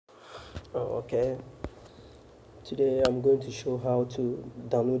Okay, today I'm going to show how to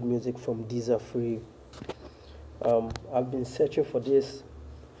download music from Deezer free. I've been searching for this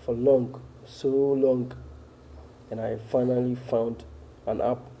for so long, and I finally found an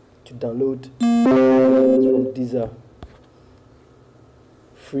app to download from Deezer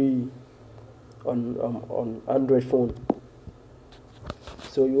free on Android phone.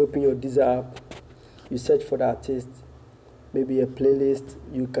 So you open your Deezer app, you search for the artist, maybe a playlist.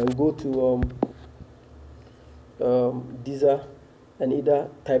 You can go to Deezer and either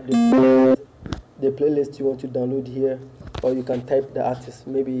type the playlist you want to download here, or you can type the artist.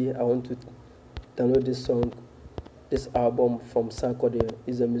 Maybe I want to download this album from Sarkodie.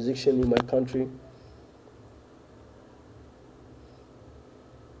 He's a musician in my country.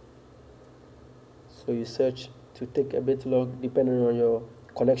 So you search to take a bit long depending on your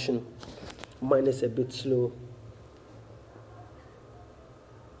connection. Mine is a bit slow.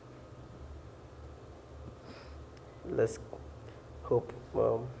 Let's hope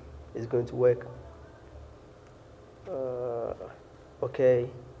it's going to work. Okay,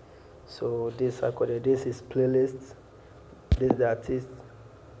 so this is playlist, this is the artist,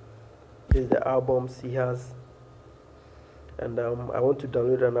 this is the albums he has, and I want to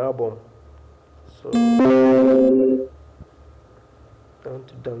download an album. So I want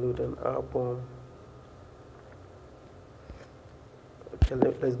to download an album. Okay,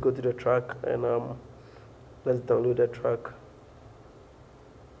 let's go to the track and let's download the track.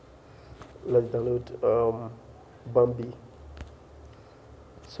 Let's download Bambi.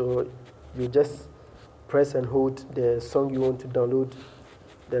 So you just press and hold the song you want to download,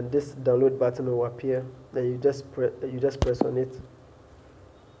 then this download button will appear, then you just press on it.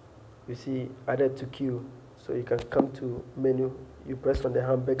 You see added to queue, so you can come to menu, you press on the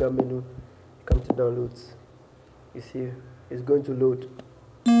hamburger menu, you come to downloads. You see it's going to load.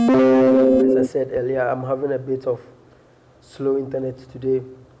 As I said earlier, I'm having a bit of slow internet today,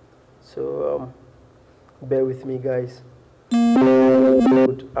 so bear with me, guys.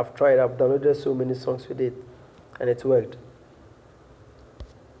 I've downloaded so many songs with it, and it worked.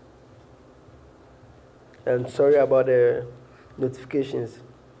 And sorry about the notifications,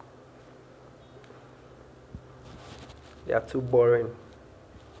 they are too boring.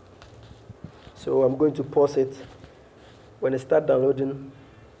 So I'm going to pause it. When I start downloading,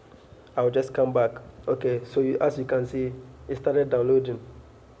 I'll just come back. Okay, so as you can see, it started downloading.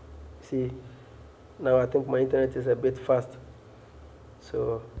 See, now I think my internet is a bit fast.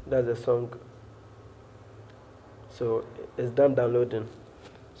 So that's the song. So it's done downloading.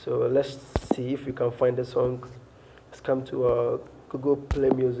 So let's see if we can find the song. Let's come to Google Play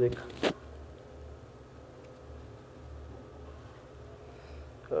Music.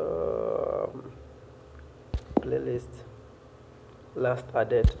 Playlist, last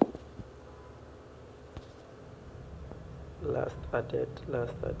added.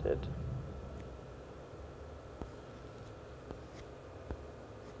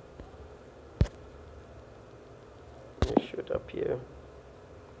 It should appear.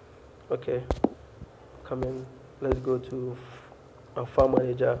 Okay, come in. Let's go to our File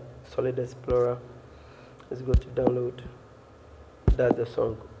Manager, Solid Explorer. Let's go to download. That's the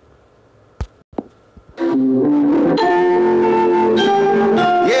song.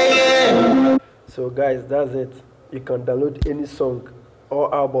 Yeah. So guys, that's it. You can download any song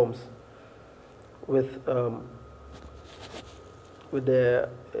or albums with the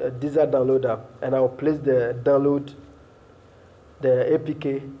Deezer downloader, and I'll place the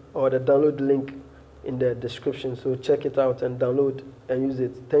APK or the download link in the description. So check it out and download and use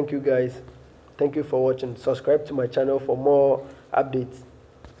it. Thank you, guys. Thank you for watching. Subscribe to my channel for more updates.